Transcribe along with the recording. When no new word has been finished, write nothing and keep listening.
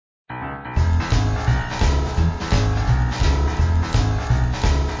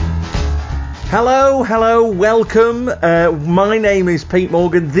Hello, welcome. My name is Pete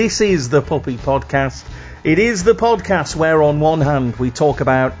Morgan. This is the Puppy Podcast. It is the podcast where on one hand we talk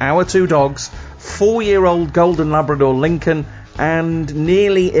about our two dogs, 4-year-old Golden Labrador Lincoln and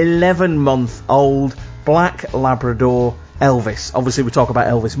nearly 11-month-old Black Labrador Elvis. Obviously we talk about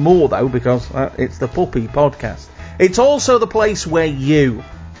Elvis more though because it's the Puppy Podcast. It's also the place where you,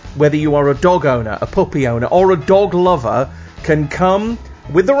 whether you are a dog owner, a puppy owner or a dog lover, can come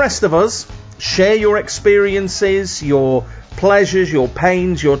with the rest of us, share your experiences, your pleasures, your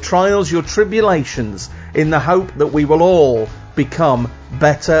pains, your trials, your tribulations, in the hope that we will all become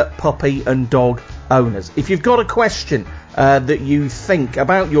better puppy and dog owners. If you've got a question that you think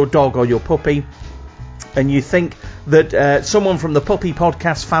about your dog or your puppy, and you think that someone from the Puppy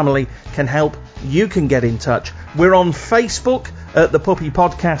Podcast family can help, you can get in touch. We're on Facebook at the Puppy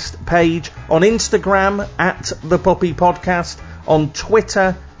Podcast page, on Instagram at the Puppy Podcast, on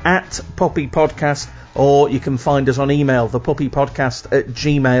Twitter at Puppy Podcast, or you can find us on email,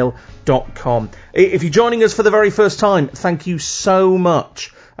 thepuppypodcast@gmail.com. If you're joining us for the very first time, thank you so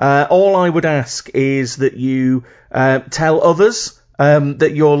much. All I would ask is that you tell others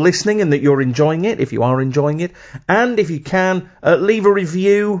that you're listening and that you're enjoying it, if you are enjoying it. And if you can, leave a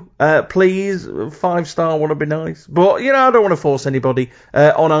review, please. 5-star would be nice. But, I don't want to force anybody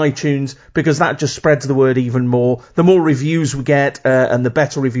on iTunes, because that just spreads the word even more. The more reviews we get, and the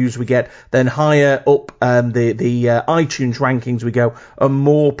better reviews we get, then higher up the iTunes rankings we go, and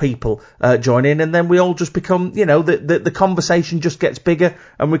more people join in. And then we all just become, the conversation just gets bigger,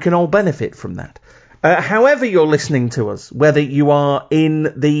 and we can all benefit from that. However you're listening to us, whether you are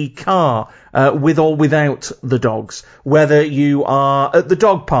in the car with or without the dogs, whether you are at the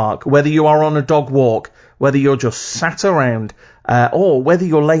dog park, whether you are on a dog walk, whether you're just sat around, or whether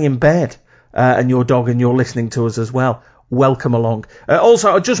you're laying in bed and your dog and you're listening to us as well, welcome along.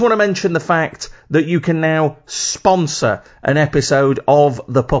 Also, I just want to mention the fact that you can now sponsor an episode of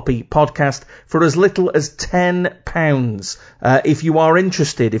the Puppy Podcast for as little as £10. If you are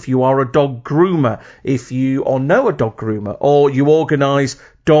interested, if you are a dog groomer, if you know a dog groomer, or you organise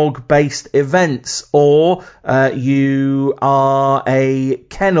dog-based events, or you are a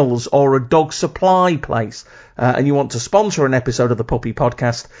kennels or a dog supply place, and you want to sponsor an episode of the Puppy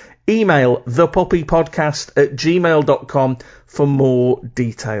Podcast, email thepuppypodcast@gmail.com for more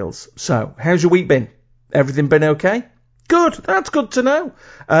details. So, how's your week been? Everything been okay? Good, that's good to know.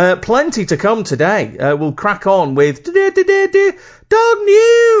 Plenty to come today. We'll crack on with dog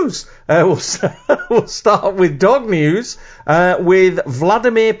news. We'll start with dog news with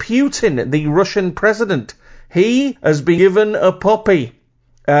Vladimir Putin, the Russian president. He has been given a puppy.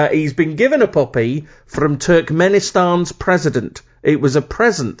 He's been given a puppy from Turkmenistan's president. It was a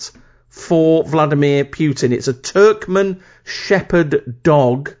present for Vladimir Putin. It's a Turkmen Shepherd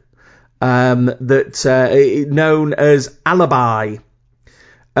dog that known as Alibi.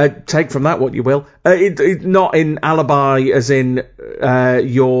 Take from that what you will. It not in alibi as in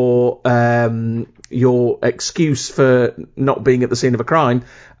your excuse for not being at the scene of a crime.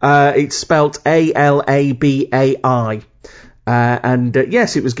 It's spelt Alabai. And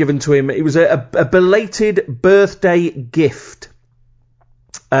yes, it was given to him. It was a belated birthday gift.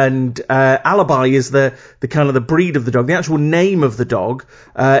 And Alibi is the kind of the breed of the dog. The actual name of the dog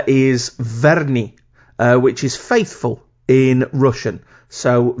is Verny, which is faithful in Russian.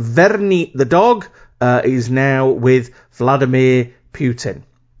 So Verny the dog is now with Vladimir Putin.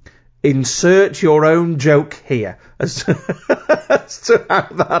 Insert your own joke here as to how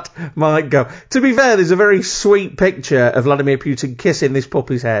that might go. To be fair, there's a very sweet picture of Vladimir Putin kissing this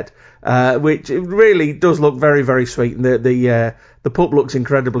puppy's head, which really does look very, very sweet. And the pup looks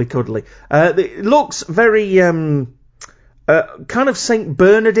incredibly cuddly. It looks very kind of St.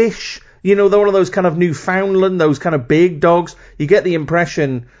 Bernard-ish. They're one of those kind of Newfoundland, those kind of big dogs. You get the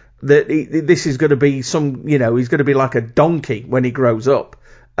impression that this is going to be he's going to be like a donkey when he grows up.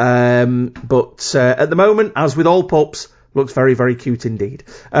 But at the moment, as with all pups, looks very, very cute indeed.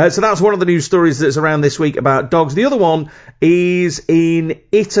 So that's one of the news stories that's around this week about dogs. The other one is in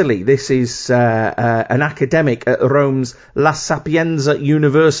Italy. This is an academic at Rome's La Sapienza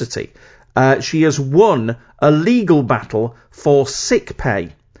University. She has won a legal battle for sick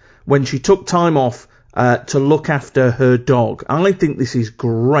pay when she took time off to look after her dog. I think this is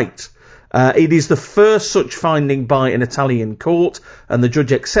great. It is the first such finding by an Italian court, and the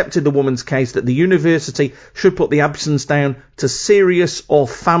judge accepted the woman's case that the university should put the absence down to serious or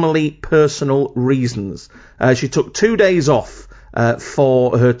family personal reasons. She took 2 days off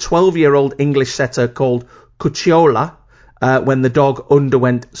for her 12-year-old English setter called Cucciola when the dog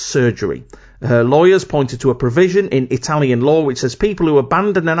underwent surgery. Her lawyers pointed to a provision in Italian law which says people who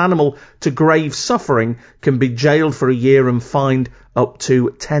abandon an animal to grave suffering can be jailed for a year and fined up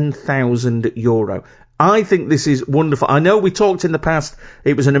to €10,000. I think this is wonderful. I know we talked in the past,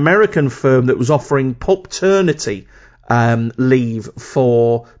 it was an American firm that was offering pupternity leave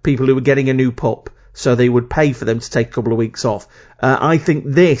for people who were getting a new pup, so they would pay for them to take a couple of weeks off. I think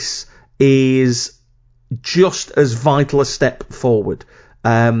this is just as vital a step forward.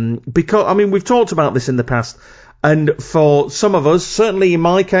 Because, I mean, we've talked about this in the past, and for some of us, certainly in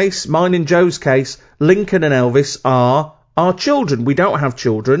my case, mine and Joe's case, Lincoln and Elvis are our children. We don't have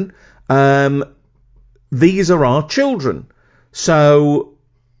children. These are our children. So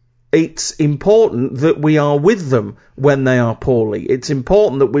it's important that we are with them when they are poorly. It's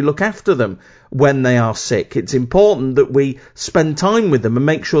important that we look after them when they are sick. It's important that we spend time with them and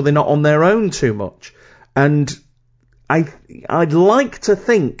make sure they're not on their own too much. And I'd like to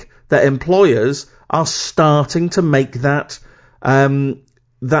think that employers are starting to make that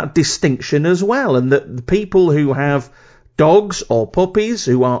distinction as well, and that the people who have dogs or puppies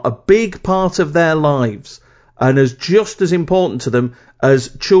who are a big part of their lives and as just as important to them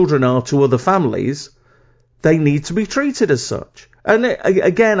as children are to other families, they need to be treated as such. And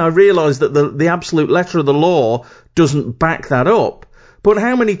again, I realise that the absolute letter of the law doesn't back that up. But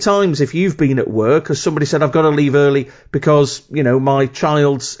how many times, if you've been at work, has somebody said, I've got to leave early because, you know, my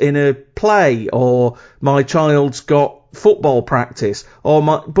child's in a play, or my child's got football practice,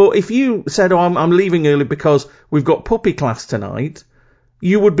 but if you said, I'm leaving early because we've got puppy class tonight,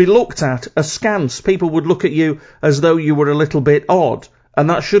 you would be looked at askance. People would look at you as though you were a little bit odd, and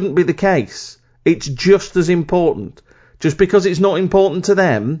that shouldn't be the case. It's just as important. Just because it's not important to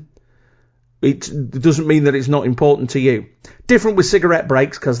them, it doesn't mean that it's not important to you. Different with cigarette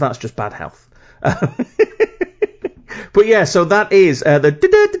breaks, because that's just bad health. But yeah, so that is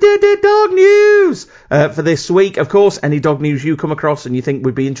the dog news for this week. Of course, any dog news you come across and you think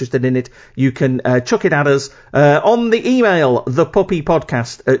we'd be interested in it, you can chuck it at us on the email,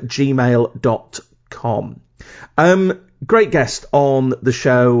 thepuppypodcast@gmail.com. Great guest on the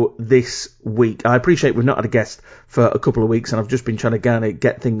show this week. I appreciate we've not had a guest for a couple of weeks, and I've just been trying to kind of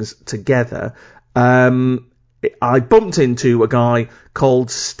get things together. I bumped into a guy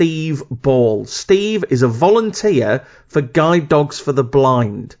called Steve Ball. Steve is a volunteer for Guide Dogs for the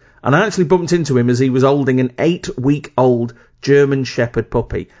Blind. And I actually bumped into him as he was holding an 8-week-old German Shepherd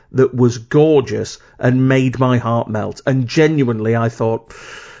puppy that was gorgeous and made my heart melt. And genuinely, I thought,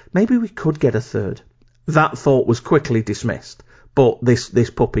 maybe we could get a third. That thought was quickly dismissed. But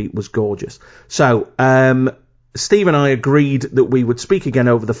this puppy was gorgeous. So, Steve and I agreed that we would speak again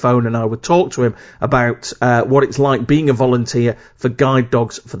over the phone, and I would talk to him about what it's like being a volunteer for Guide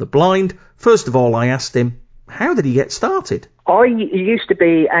Dogs for the Blind. First of all, I asked him, how did he get started? I used to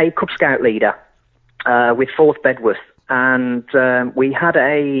be a Cub Scout leader with 4th Bedworth, and we had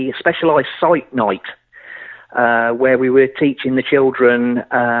a specialised sight night where we were teaching the children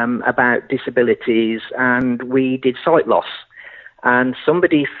about disabilities, and we did sight loss. And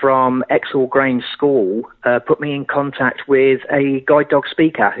somebody from Exhall Grange School put me in contact with a guide dog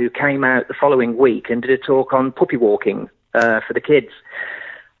speaker who came out the following week and did a talk on puppy walking for the kids.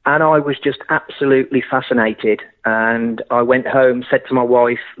 And I was just absolutely fascinated. And I went home, said to my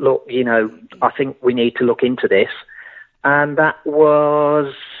wife, look, you know, I think we need to look into this. And that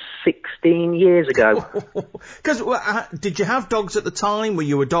was 16 years ago. Because did you have dogs at the time? Were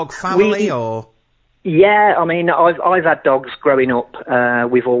you a dog family or...? Yeah, I mean, I've had dogs growing up.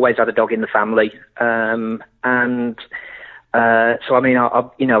 We've always had a dog in the family, so I mean,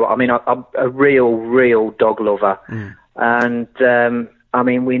 I'm a real dog lover, and I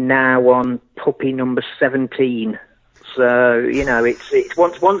mean, we're now on puppy number 17. So you know, it's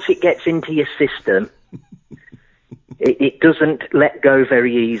once it gets into your system, it doesn't let go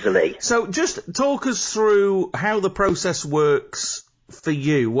very easily. So just talk us through how the process works for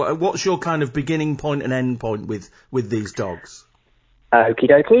you. What's your kind of beginning point and end point with these dogs? Okie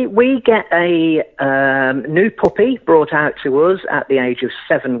dokie. We get a new puppy brought out to us at the age of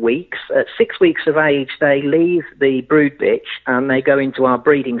 7 weeks. At 6 weeks of age, they leave the brood bitch and they go into our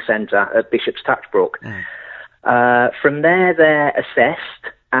breeding centre at Bishop's Touchbrook. From there, they're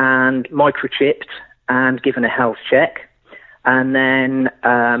assessed and microchipped and given a health check. And then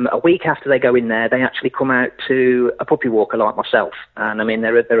a week after they go in there, they actually come out to a puppy walker like myself. And I mean,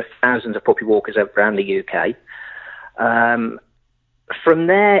 there are thousands of puppy walkers around the UK. From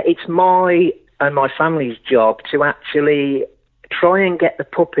there, it's my and my family's job to actually try and get the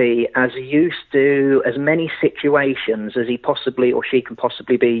puppy as used to as many situations as he possibly or she can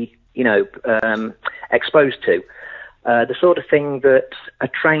possibly be, you know, exposed to. The sort of thing that a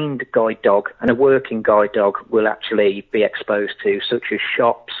trained guide dog and a working guide dog will actually be exposed to, such as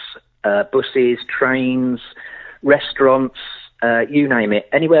shops, buses, trains, restaurants, you name it.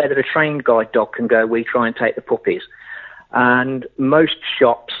 Anywhere that a trained guide dog can go, we try and take the puppies. And most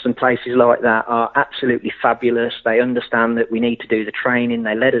shops and places like that are absolutely fabulous. They understand that we need to do the training.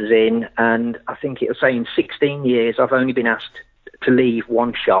 They let us in. And I think it'll say in 16 years, I've only been asked to leave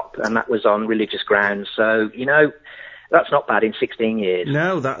one shop, and that was on religious grounds. So, you know, that's not bad in 16 years.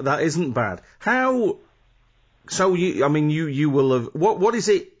 No, that isn't bad. How? So you will have. What is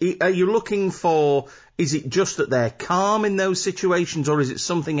it? Are you looking for? Is it just that they're calm in those situations, or is it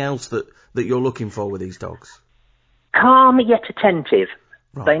something else that you're looking for with these dogs? Calm yet attentive.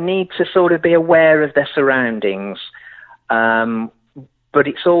 Right. They need to sort of be aware of their surroundings. But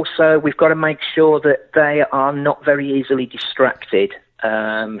it's also, we've got to make sure that they are not very easily distracted.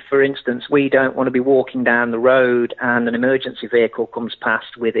 For instance, we don't want to be walking down the road and an emergency vehicle comes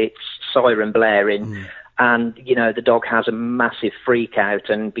past with its siren blaring, and, you know, the dog has a massive freak out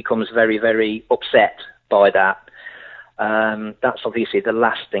and becomes very, very upset by that. That's obviously the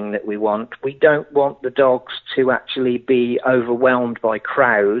last thing that we want. We don't want the dogs to actually be overwhelmed by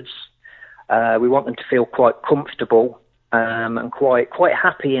crowds. We want them to feel quite comfortable and quite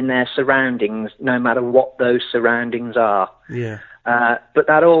happy in their surroundings, no matter what those surroundings are. Yeah. But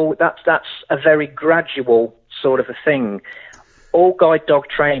that's a very gradual sort of a thing. All guide dog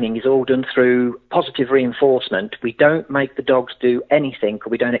training is all done through positive reinforcement. We don't make the dogs do anything, or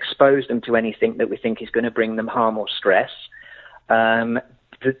we don't expose them to anything that we think is going to bring them harm or stress.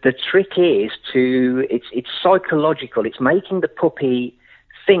 The trick is it's psychological. It's making the puppy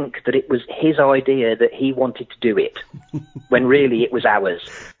think that it was his idea, that he wanted to do it, when really it was ours.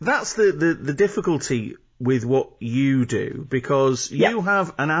 That's the difficulty with what you do, because you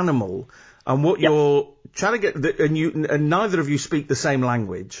have an animal, and what you're trying to get, and neither of you speak the same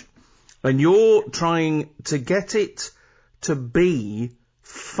language, and you're trying to get it to be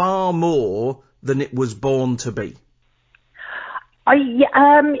far more than it was born to be.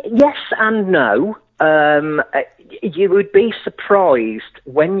 Yes and no. You would be surprised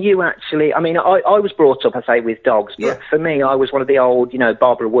when you actually, I mean, I was brought up, I say, with dogs, but for me, I was one of the old,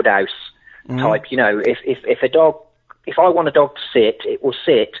 Barbara Woodhouse type, if I want a dog to sit, it will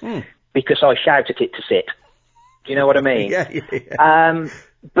sit because I shout at it to sit. Do you know what I mean? Yeah.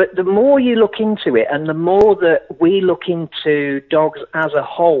 But the more you look into it, and the more that we look into dogs as a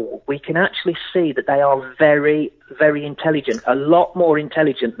whole, we can actually see that they are very, very intelligent, a lot more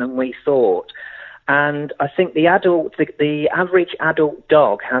intelligent than we thought. And I think the average adult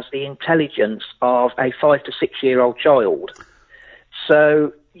dog has the intelligence of a 5 to 6 year old child.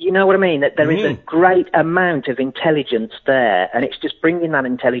 So, you know what I mean? That there is a great amount of intelligence there, and it's just bringing that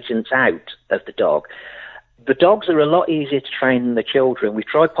intelligence out of the dog. The dogs are a lot easier to train than the children. We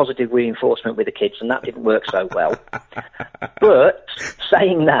tried positive reinforcement with the kids, and that didn't work so well. But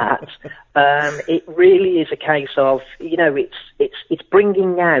saying that, it really is a case of, it's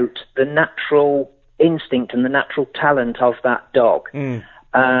bringing out the natural instinct and the natural talent of that dog. And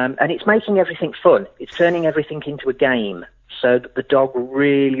it's making everything fun. It's turning everything into a game, so that the dog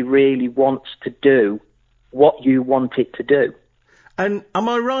really, really wants to do what you want it to do. And am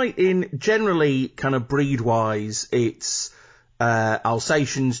I right in generally, kind of breed-wise, it's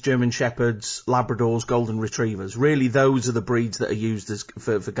Alsatians, German Shepherds, Labradors, Golden Retrievers? Really, those are the breeds that are used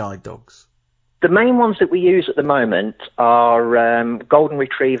for guide dogs? The main ones that we use at the moment are Golden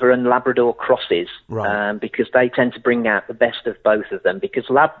Retriever and Labrador crosses, right. Because they tend to bring out the best of both of them. Because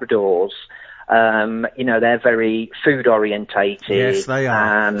Labradors, they're very food orientated. Yes, they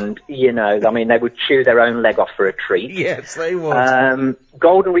are. And, they would chew their own leg off for a treat. Yes, they would.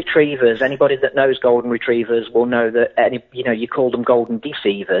 Golden Retrievers, anybody that knows Golden Retrievers will know that, you call them Golden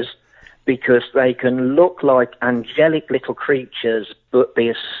Deceivers, because they can look like angelic little creatures, but be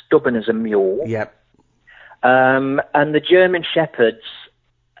as stubborn as a mule. Yep. And the German Shepherds,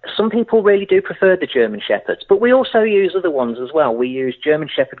 some people really do prefer the German Shepherds, but we also use other ones as well. We use German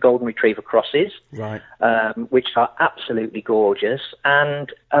Shepherd Golden Retriever crosses, right, which are absolutely gorgeous.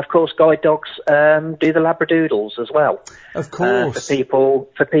 And, of course, guide dogs do the Labradoodles as well. Of course.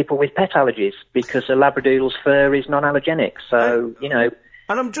 For people with pet allergies, because a Labradoodle's fur is non-allergenic. So,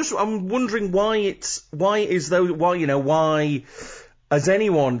 And I'm wondering why has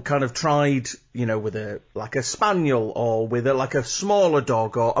anyone kind of tried, with a spaniel or with a smaller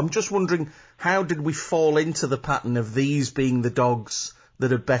dog, or I'm just wondering, how did we fall into the pattern of these being the dogs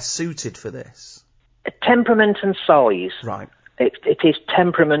that are best suited for this? Temperament and size. Right. It is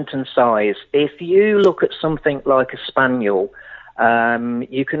temperament and size. If you look at something like a spaniel,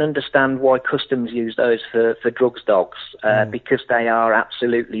 You can understand why customs use those for drugs dogs, because they are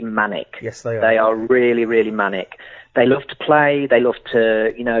absolutely manic. Yes, they are. They are really, really manic. They love to play. They love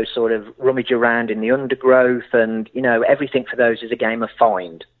to, sort of rummage around in the undergrowth, and, everything for those is a game of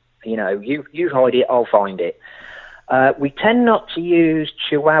find. You hide it, I'll find it. We tend not to use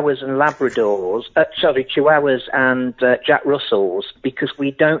Chihuahuas and Chihuahuas and Jack Russells, because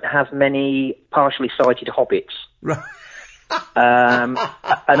we don't have many partially sighted hobbits. Right. And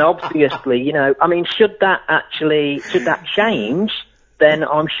obviously, should that change, then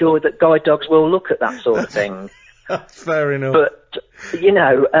I'm sure that guide dogs will look at that sort of thing. Fair enough. But,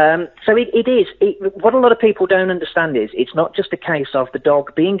 so it is. What a lot of people don't understand is it's not just a case of the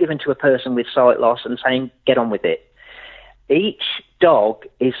dog being given to a person with sight loss and saying, get on with it. Each dog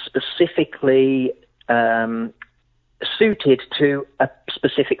is specifically suited to a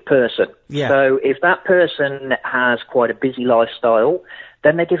specific person. Yeah. So if that person has quite a busy lifestyle,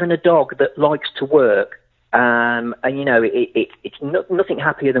 then they're given a dog that likes to work. It's nothing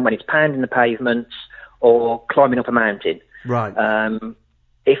happier than when it's pounding the pavements or climbing up a mountain. Right.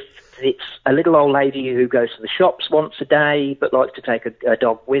 If it's a little old lady who goes to the shops once a day but likes to take a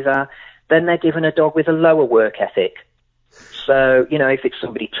dog with her, then they're given a dog with a lower work ethic. So, if it's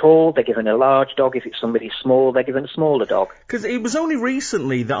somebody tall, they're given a large dog. If it's somebody small, they're given a smaller dog. Because it was only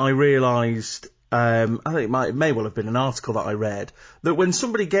recently that I realised, I think it may well have been an article that I read, that when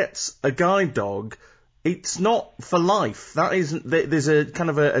somebody gets a guide dog, it's not for life. That isn't. There's a kind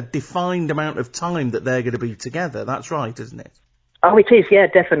of a defined amount of time that they're going to be together. That's right, isn't it? Oh, it is. Yeah,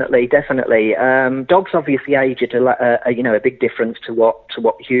 definitely. Dogs obviously age at a big difference to what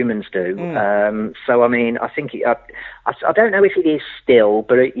humans do. So I think I don't know if it is still,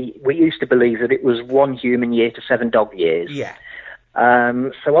 but we used to believe that it was 1 human year to 7 dog years. Yeah.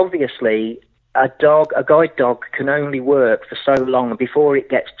 So obviously, a guide dog can only work for so long before it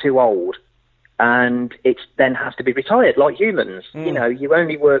gets too old. And it then has to be retired, like humans. You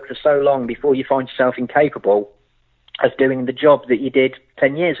only work for so long before you find yourself incapable of doing the job that you did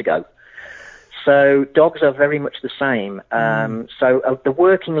 10 years ago. So dogs are very much the same. So the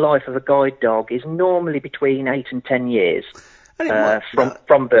working life of a guide dog is normally between 8 and 10 years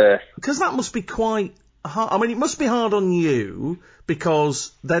from birth. Because that must be quite hard. I mean, it must be hard on you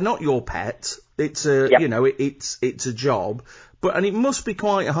because they're not your pet. It's it's a job. And it must be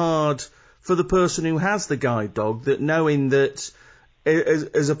quite hard for the person who has the guide dog, that knowing that,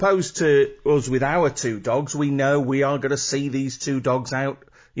 as opposed to us with our 2 dogs, we know we are going to see these 2 dogs out,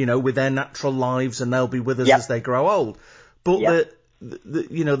 with their natural lives, and they'll be with us as they grow old. But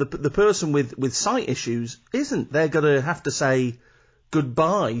the person with sight issues isn't. They're going to have to say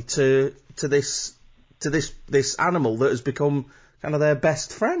goodbye to this animal that has become kind of their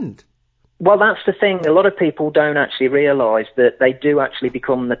best friend. Well, that's the thing. A lot of people don't actually realise that they do actually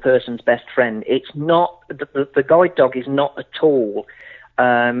become the person's best friend. It's not the guide dog is not a tool.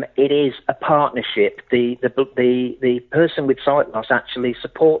 It is a partnership. The person with sight loss actually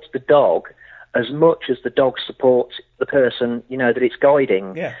supports the dog as much as the dog supports the person that it's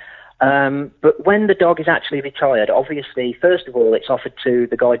guiding. Yeah. But when the dog is actually retired, obviously, first of all, it's offered to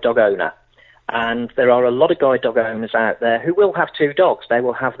the guide dog owner. And there are a lot of guide dog owners out there who will have 2 dogs. They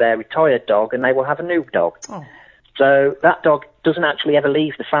will have their retired dog and they will have a new dog. Oh. So that dog doesn't actually ever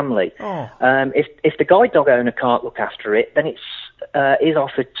leave the family. Oh. If the guide dog owner can't look after it, then it's is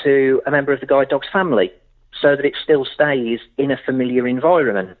offered to a member of the guide dog's family so that it still stays in a familiar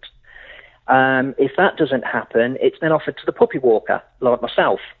environment. If that doesn't happen, it's then offered to the puppy walker, like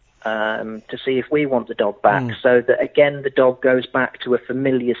myself, to see if we want the dog back, so that, again, the dog goes back to a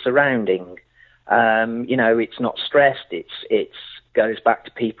familiar surrounding. It's not stressed. It's goes back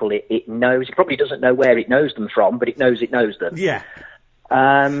to people it knows. It probably doesn't know where it knows them from, but it knows them. Yeah.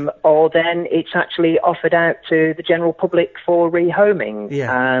 Or then it's actually offered out to the general public for rehoming.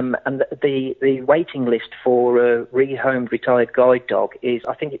 Yeah. And the waiting list for a rehomed retired guide dog is,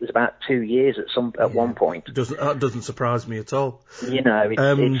 I think it was about 2 years at one point. That doesn't surprise me at all. They are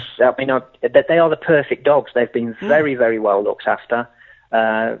the perfect dogs. They've been very, very well looked after.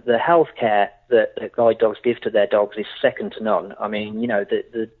 The healthcare that guide dogs give to their dogs is second to none. I mean,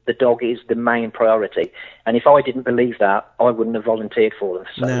 the dog is the main priority. And if I didn't believe that, I wouldn't have volunteered for them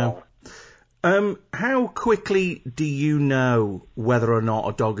for so long. How quickly do you know whether or not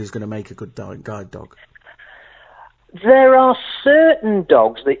a dog is going to make a good guide dog? There are certain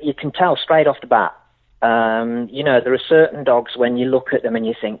dogs that you can tell straight off the bat. There are certain dogs when you look at them and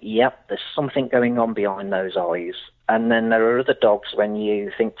you think, yep, there's something going on behind those eyes. And then there are other dogs when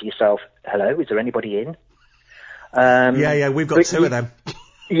you think to yourself, hello, is there anybody in? We've got 2 of them.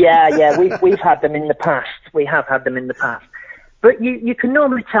 We've had them in the past. We have had them in the past. But you can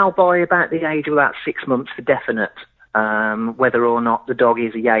normally tell by about the age of about 6 months for definite whether or not the dog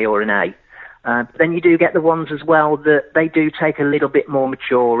is a yay or an A. But then you do get the ones as well that they do take a little bit more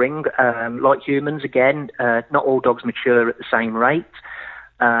maturing, like humans again. Not all dogs mature at the same rate.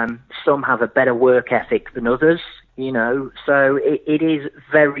 Some have a better work ethic than others, you know, so it is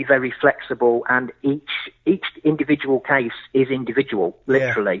very, very flexible, and each individual case is individual,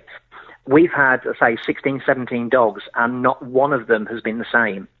 literally. Yeah. We've had, say, 16, 17 dogs, and not one of them has been the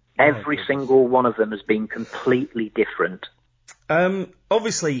same. Every single one of them has been completely different.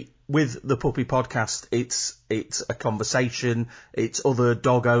 Obviously, with the Puppy Podcast, it's a conversation. It's other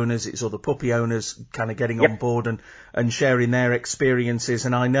dog owners, it's other puppy owners kind of getting on board and sharing their experiences.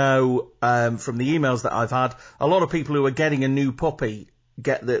 And I know from the emails that I've had, a lot of people who are getting a new puppy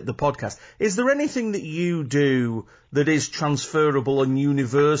get the podcast. Is there anything that you do that is transferable and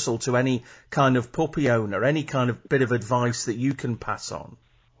universal to any kind of puppy owner? Any kind of bit of advice that you can pass on?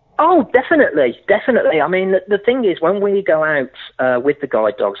 Oh, definitely. I mean, the thing is, when we go out with the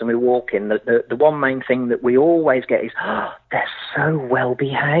guide dogs and we walk in, the one main thing that we always get is, they're so well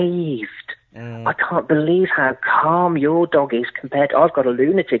behaved. I can't believe how calm your dog is compared to, I've got a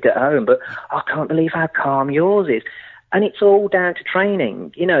lunatic at home, but I can't believe how calm yours is. And it's all down to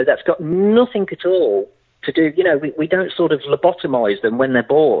training. You know, that's got nothing at all to do, you know, we don't sort of lobotomize them when they're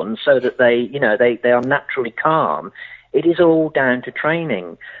born so that they are naturally calm. It is all down to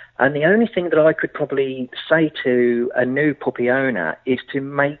training. And the only thing that I could probably say to a new puppy owner is to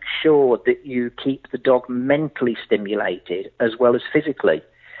make sure that you keep the dog mentally stimulated as well as physically,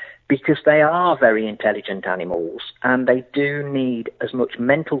 because they are very intelligent animals and they do need as much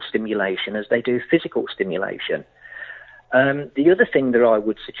mental stimulation as they do physical stimulation. The other thing that I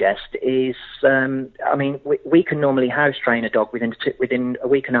would suggest is, I mean, we can normally house train a dog within a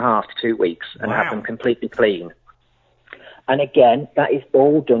week and a half to 2 weeks and have them completely clean. And again, that is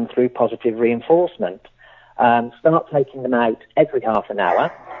all done through positive reinforcement. Start taking them out every half an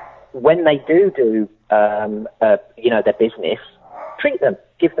hour. When they do their business, treat them,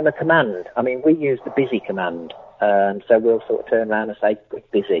 give them a command. I mean, we use the busy command. So we'll sort of turn around and say, "Good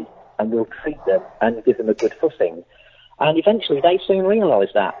busy," and we'll treat them and give them a good fussing. And eventually they soon realise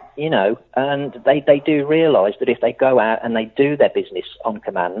that, you know, and they do realise that if they go out and they do their business on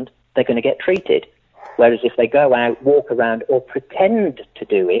command, they're going to get treated. Whereas if they go out, walk around, or pretend to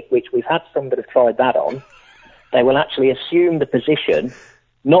do it, which we've had some that have tried that on, they will actually assume the position,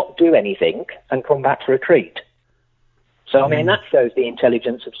 not do anything, and come back for a treat. So, I mean, that shows the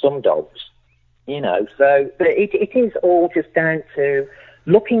intelligence of some dogs, you know. So, but it is all just down to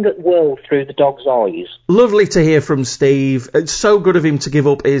looking at the world through the dog's eyes. Lovely to hear from Steve. It's so good of him to give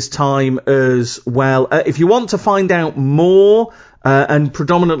up his time as well. If you want to find out more, and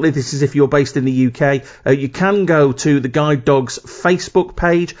predominantly this is if you're based in the UK, you can go to the Guide Dogs Facebook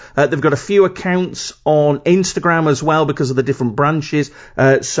page. They've got a few accounts on Instagram as well because of the different branches.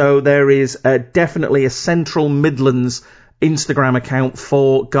 So there is definitely a Central Midlands Instagram account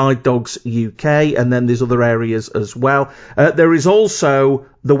for Guide Dogs UK, and then there's other areas as well. There is also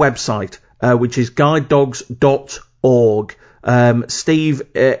the website, which is guidedogs.org. Steve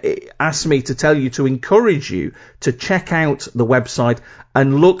asked me to tell you to encourage you to check out the website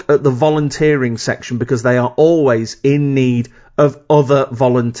and look at the volunteering section, because they are always in need of other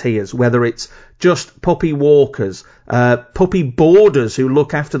volunteers, whether it's just puppy walkers, puppy boarders who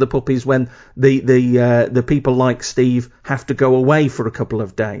look after the puppies when the people like Steve have to go away for a couple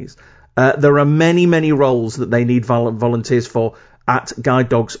of days. There are many roles that they need volunteers for at Guide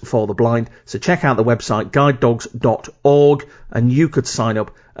Dogs for the Blind. So check out the website, guidedogs.org, and you could sign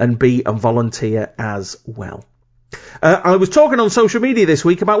up and be a volunteer as well. I was talking on social media this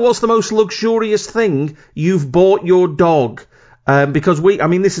week about what's the most luxurious thing you've bought your dog. Because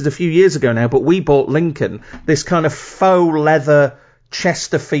this is a few years ago now, but we bought Lincoln this kind of faux leather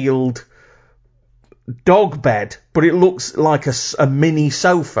Chesterfield dog bed, but it looks like a mini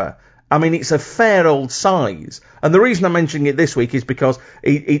sofa. I mean, it's a fair old size. And the reason I'm mentioning it this week is because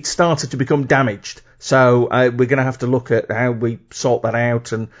it started to become damaged. So we're going to have to look at how we sort that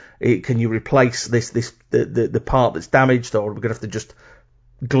out, and can you replace the part that's damaged, or we're going to have to just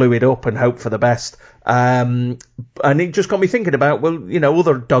glue it up and hope for the best. And it just got me thinking about, well, you know,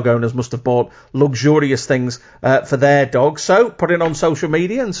 other dog owners must have bought luxurious things for their dogs. So put it on social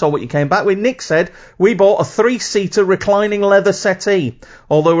media and saw what you came back with. Nick said, we bought a 3-seater reclining leather settee,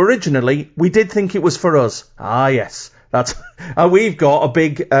 although originally we did think it was for us. Ah, yes. We've got a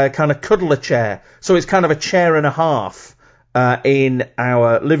big kind of cuddler chair. So it's kind of a chair and a half. in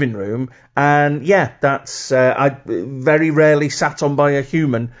our living room, and yeah, that's I very rarely sat on by a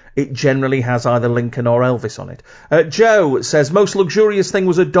human. It generally has either Lincoln or Elvis on it. Joe says most luxurious thing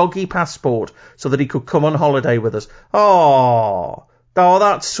was a doggy passport so that he could come on holiday with us. Oh,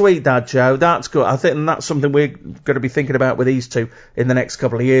 that's sweet, that, Joe. That's good. I think that's something we're going to be thinking about with these two in the next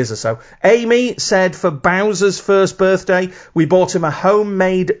couple of years or so. Amy said for Bowser's first birthday, we bought him a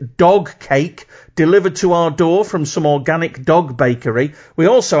homemade dog cake delivered to our door from some organic dog bakery. We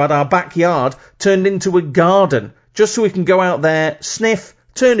also had our backyard turned into a garden just so he can go out there, sniff,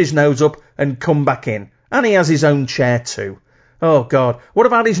 turn his nose up and come back in. And he has his own chair too. Oh, God. What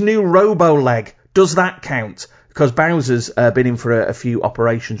about his new robo-leg? Does that count? Because Bowser's been in for a few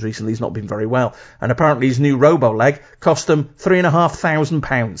operations recently. He's not been very well. And apparently his new robo-leg cost them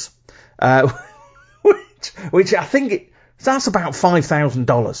 £3,500. Which I think that's about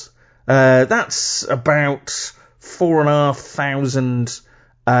 $5,000. That's about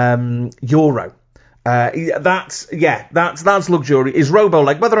 €4,500 euro. That's luxury. His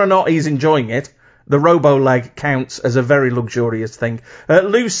robo-leg, whether or not he's enjoying it, the robo-leg counts as a very luxurious thing.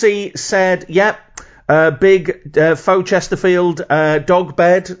 Lucy said, big faux Chesterfield dog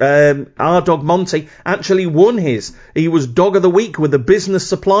bed. Our dog Monty actually won his. He was Dog of the Week with the Business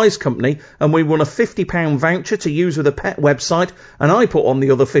Supplies Company, and we won a £50 voucher to use with a pet website, and I put on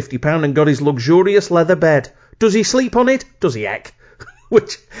the other £50 and got his luxurious leather bed. Does he sleep on it? Does he heck?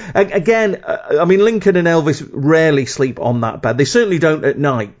 Which, again, I mean, Lincoln and Elvis rarely sleep on that bed. They certainly don't at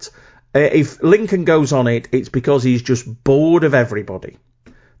night. If Lincoln goes on it, it's because he's just bored of everybody.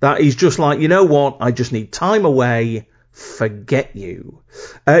 That he's just like, you know what, I just need time away, forget you.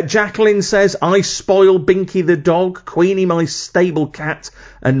 Jacqueline says, I spoil Binky the dog, Queenie my stable cat,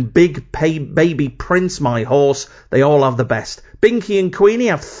 and Big Baby Prince my horse. They all have the best. Binky and Queenie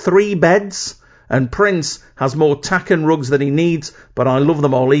have 3 beds, and Prince has more tack and rugs than he needs, but I love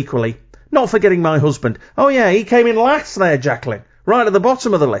them all equally. Not forgetting my husband. Oh yeah, he came in last there, Jacqueline. Right at the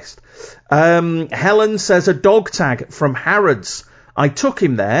bottom of the list. Helen says a dog tag from Harrods. I took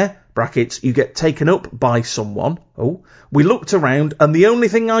him there, brackets, you get taken up by someone. Oh, we looked around and the only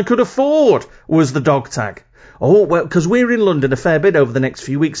thing I could afford was the dog tag. Oh, well, because we're in London a fair bit over the next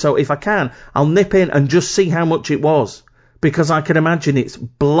few weeks, so if I can, I'll nip in and just see how much it was. Because I can imagine it's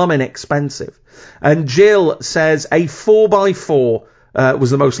blooming expensive. And Jill says a 4x4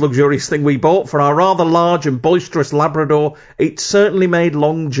 was the most luxurious thing we bought for our rather large and boisterous Labrador. It certainly made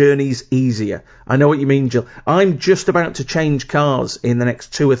long journeys easier. I know what you mean, Jill. I'm just about to change cars in the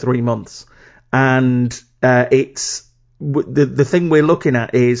next 2 or 3 months. And it's the thing we're looking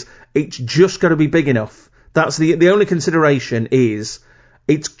at is it's just got to be big enough. That's the only consideration is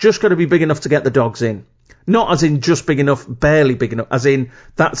it's just got to be big enough to get the dogs in. Not as in just big enough, barely big enough, as in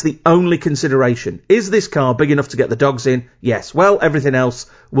that's the only consideration. Is this car big enough to get the dogs in? Yes. Well, everything else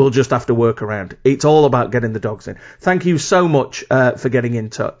we'll just have to work around. It's all about getting the dogs in. Thank you so much for getting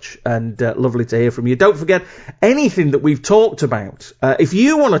in touch, and lovely to hear from you. Don't forget anything that we've talked about. If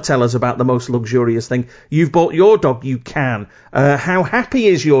you want to tell us about the most luxurious thing you've bought your dog, you can. How happy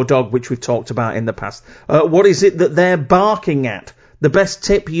is your dog, which we've talked about in the past? What is it that they're barking at? The best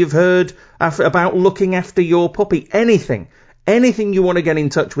tip you've heard about looking after your puppy, anything you want to get in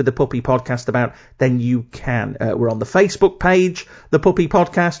touch with the Puppy Podcast about, then you can. We're on the Facebook page, The Puppy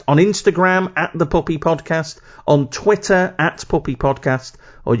Podcast, on Instagram, at The Puppy Podcast, on Twitter, at Puppy Podcast,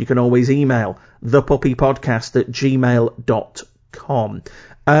 or you can always email thepuppypodcast@gmail.com.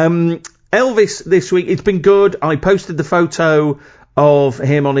 Elvis this week, it's been good. I posted the photo of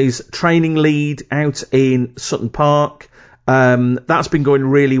him on his training lead out in Sutton Park. That's been going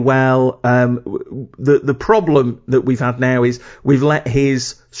really well. The problem that we've had now is we've let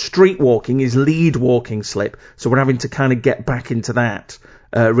his street walking, his lead walking slip. So we're having to kind of get back into that.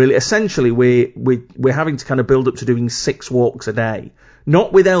 Really, essentially, we're having to kind of build up to doing 6 walks a day.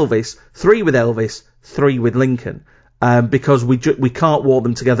 Not with Elvis, 3 with Elvis, 3 with Lincoln. Because we can't walk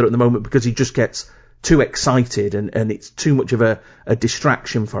them together at the moment because he just gets too excited and it's too much of a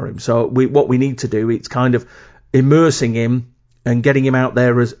distraction for him. So what we need to do, it's kind of immersing him and getting him out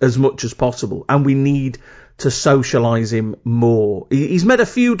there as much as possible. And we need to socialise him more. He's met a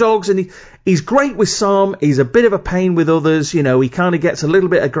few dogs and he's great with some. He's a bit of a pain with others. You know, he kind of gets a little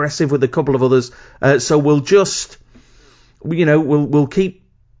bit aggressive with a couple of others. So we'll just, you know, we'll keep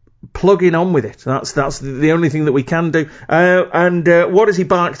plugging on with it. That's the only thing that we can do. And what has he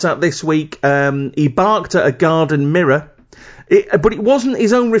barked at this week? He barked at a garden mirror. But it wasn't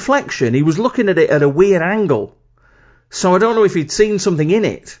his own reflection. He was looking at it at a weird angle. So I don't know if he'd seen something in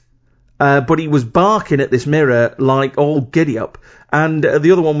it. But he was barking at this mirror like all giddy up. And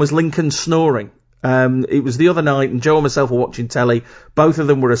the other one was Lincoln snoring. It was the other night, and Joe and myself were watching telly. Both of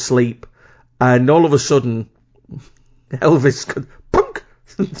them were asleep, and all of a sudden, Elvis could punk,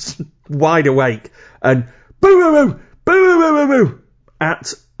 wide awake, and boo boo boo boo boo boo boo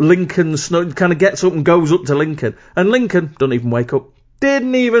at Lincoln. Kind of gets up and goes up to Lincoln, and Lincoln doesn't even wake up.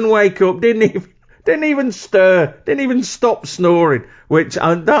 Didn't even wake up. Didn't even stir. Didn't even stop snoring. Which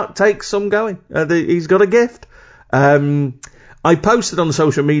that takes some going. He's got a gift. I posted on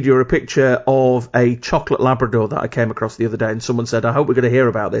social media a picture of a chocolate Labrador that I came across the other day, and someone said, I hope we're going to hear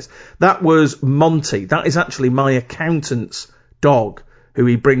about this. That was Monty. That is actually my accountant's dog, who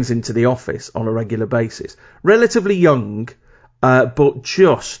he brings into the office on a regular basis. Relatively young, but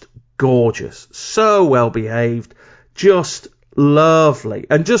just gorgeous. So well behaved. Just lovely.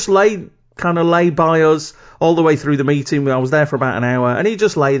 And just lay by us all the way through the meeting. I was there for about an hour, and he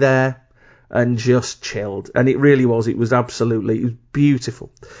just lay there and just chilled. And it really was. It was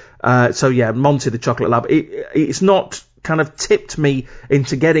beautiful. So yeah, Monty the chocolate lab. It's not kind of tipped me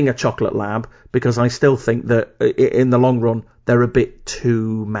into getting a chocolate lab, because I still think that in the long run they're a bit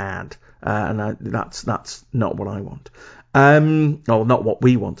too mad, and that's not what I want. Or not what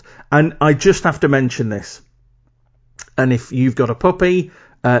we want. And I just have to mention this. And if you've got a puppy,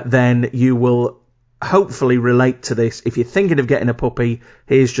 then you will hopefully relate to this. If you're thinking of getting a puppy,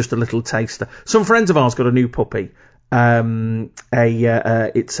 here's just a little taster. Some friends of ours got a new puppy. It's a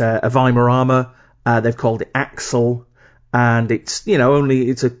Weimaraner. They've called it Axel, and it's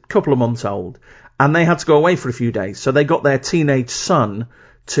a couple of months old, and they had to go away for a few days. So they got their teenage son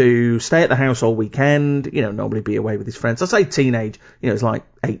to stay at the house all weekend. Normally be away with his friends. I say teenage. It's like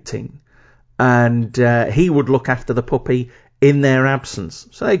 18, and he would look after the puppy in their absence.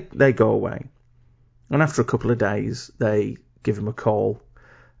 So they go away. And after a couple of days, they give him a call,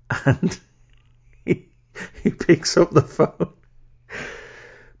 and he picks up the phone.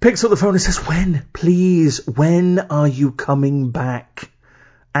 And says, when are you coming back?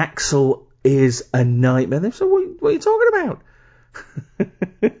 Axel is a nightmare. They said, what are you talking about?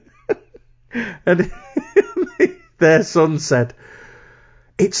 And their son said,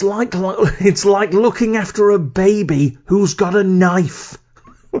 it's like looking after a baby who's got a knife.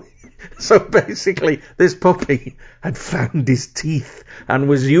 So basically, this puppy had found his teeth and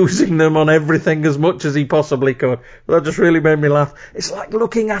was using them on everything as much as he possibly could. That just really made me laugh. It's like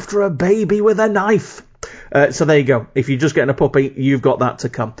looking after a baby with a knife. So there you go. If you're just getting a puppy, you've got that to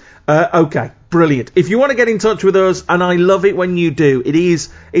come. Okay, brilliant. If you want to get in touch with us, and I love it when you do, it's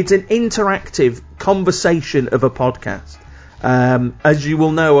an interactive conversation of a podcast. As you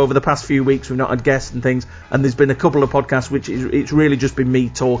will know, over the past few weeks, we've not had guests and things, and there's been a couple of podcasts which it's really just been me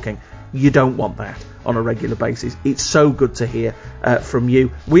talking. You don't want that on a regular basis. It's so good to hear from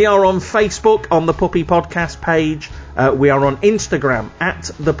you. We are on Facebook on the Puppy Podcast page. We are on Instagram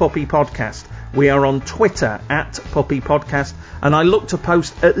at the Puppy Podcast. We are on Twitter at Puppy Podcast. And I look to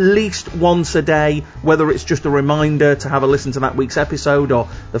post at least once a day, whether it's just a reminder to have a listen to that week's episode, or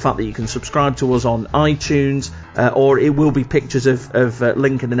the fact that you can subscribe to us on iTunes, or it will be pictures of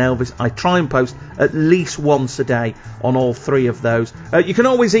Lincoln and Elvis. I try and post at least once a day on all three of those. You can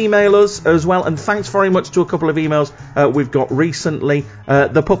always email us as well, and thanks very much to a couple of emails we've got recently.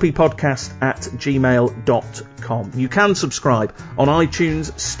 thepuppypodcast@gmail.com. You can subscribe on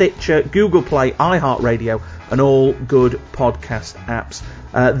iTunes, Stitcher, Google Play, iHeartRadio, and all good podcast apps.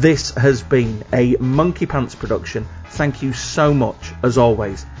 This has been a Monkey Pants production. Thank you so much, as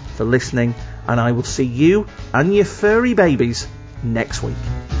always, for listening, and I will see you and your furry babies next week.